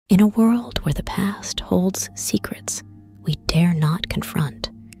In a world where the past holds secrets we dare not confront,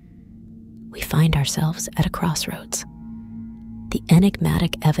 we find ourselves at a crossroads. The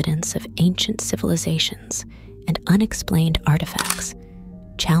enigmatic evidence of ancient civilizations and unexplained artifacts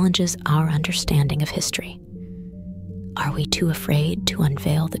challenges our understanding of history. Are we too afraid to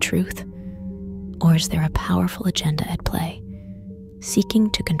unveil the truth? Or is there a powerful agenda at play,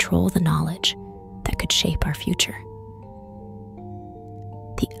 seeking to control the knowledge that could shape our future?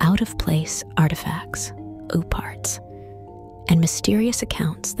 The out-of-place artifacts, OPARTs, and mysterious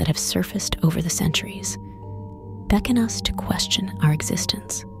accounts that have surfaced over the centuries beckon us to question our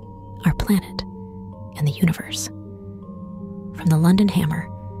existence, our planet, and the universe. From the London hammer,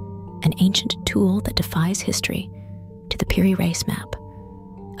 an ancient tool that defies history, to the Piri Reis map,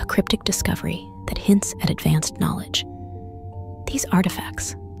 a cryptic discovery that hints at advanced knowledge, these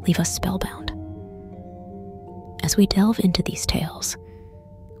artifacts leave us spellbound. As we delve into these tales,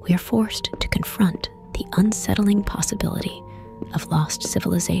 we are forced to confront the unsettling possibility of lost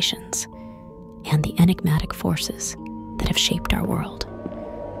civilizations and the enigmatic forces that have shaped our world.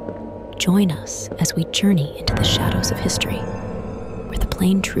 Join us as we journey into the shadows of history, where the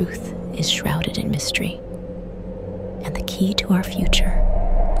plain truth is shrouded in mystery, and the key to our future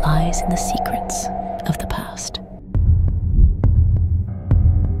lies in the secrets of the past.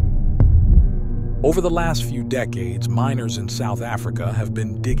 Over the last few decades, miners in South Africa have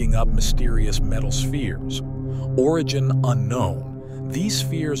been digging up mysterious metal spheres. Origin unknown, these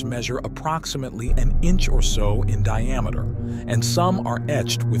spheres measure approximately an inch or so in diameter, and some are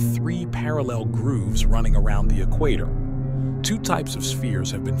etched with 3 parallel grooves running around the equator. 2 types of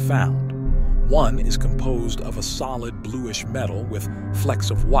spheres have been found. One is composed of a solid bluish metal with flecks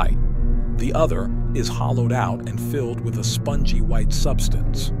of white. The other is hollowed out and filled with a spongy white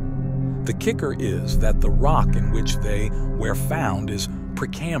substance. The kicker is that the rock in which they were found is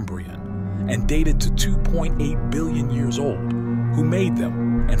Precambrian and dated to 2.8 billion years old. Who made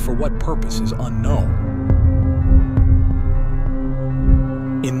them and for what purpose is unknown.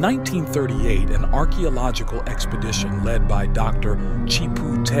 In 1938, an archaeological expedition led by Dr.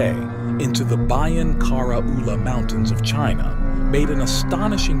 Chipu Te into the Bayan Karaula Mountains of China made an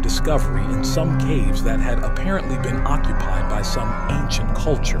astonishing discovery in some caves that had apparently been occupied by some ancient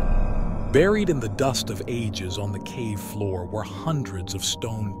culture. Buried in the dust of ages on the cave floor were hundreds of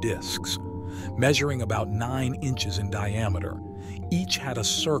stone discs, measuring about 9 inches in diameter. Each had a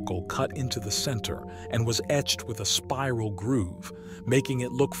circle cut into the center and was etched with a spiral groove, making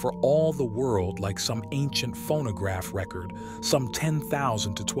it look for all the world like some ancient phonograph record, some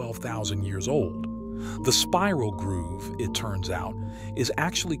 10,000 to 12,000 years old. The spiral groove, it turns out, is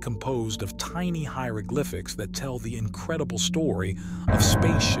actually composed of tiny hieroglyphics that tell the incredible story of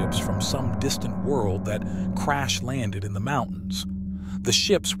spaceships from some distant world that crash-landed in the mountains. The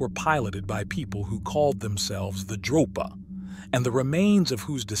ships were piloted by people who called themselves the Dropa, and the remains of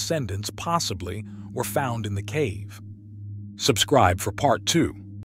whose descendants possibly were found in the cave. Subscribe for Part 2.